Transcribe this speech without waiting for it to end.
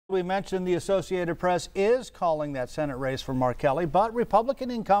We mentioned the Associated Press is calling that Senate race for Mark Kelly, but Republican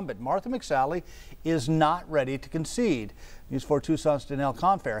incumbent Martha McSally is not ready to concede. News 4 Tucson's Danelle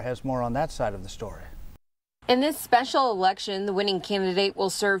Confair has more on that side of the story. In this special election, the winning candidate will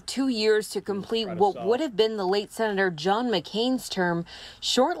serve 2 years to complete what would have been the late Senator John McCain's term.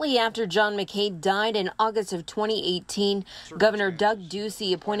 Shortly after John McCain died in August of 2018, Governor Doug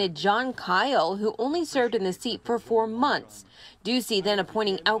Ducey appointed John Kyle, who only served in the seat for 4 months. Ducey then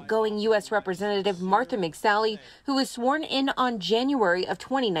appointing outgoing U.S. Representative Martha McSally, who was sworn in on January of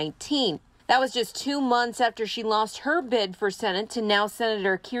 2019. That was just 2 months after she lost her bid for Senate to now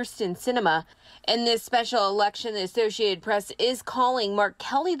Senator Kyrsten Sinema. In this special election, the Associated Press is calling Mark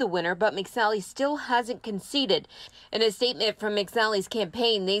Kelly the winner, but McSally still hasn't conceded. In a statement from McSally's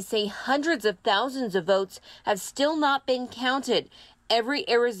campaign, they say hundreds of thousands of votes have still not been counted. Every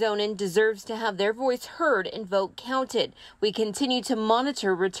Arizonan deserves to have their voice heard and vote counted. We continue to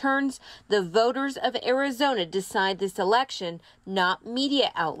monitor returns. The voters of Arizona decide this election, not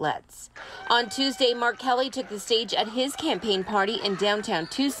media outlets. On Tuesday, Mark Kelly took the stage at his campaign party in downtown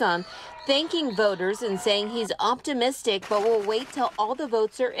Tucson, thanking voters and saying he's optimistic but will wait till all the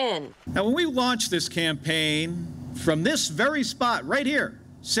votes are in. Now, when we launched this campaign from this very spot right here,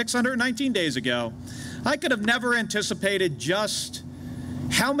 619 days ago, I could have never anticipated just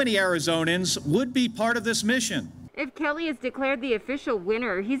how many Arizonans would be part of this mission. If Kelly is declared the official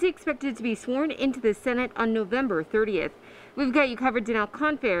winner, he's expected to be sworn into the Senate on November 30th. We've got you covered. Danelle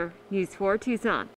Confair, News 4 Tucson.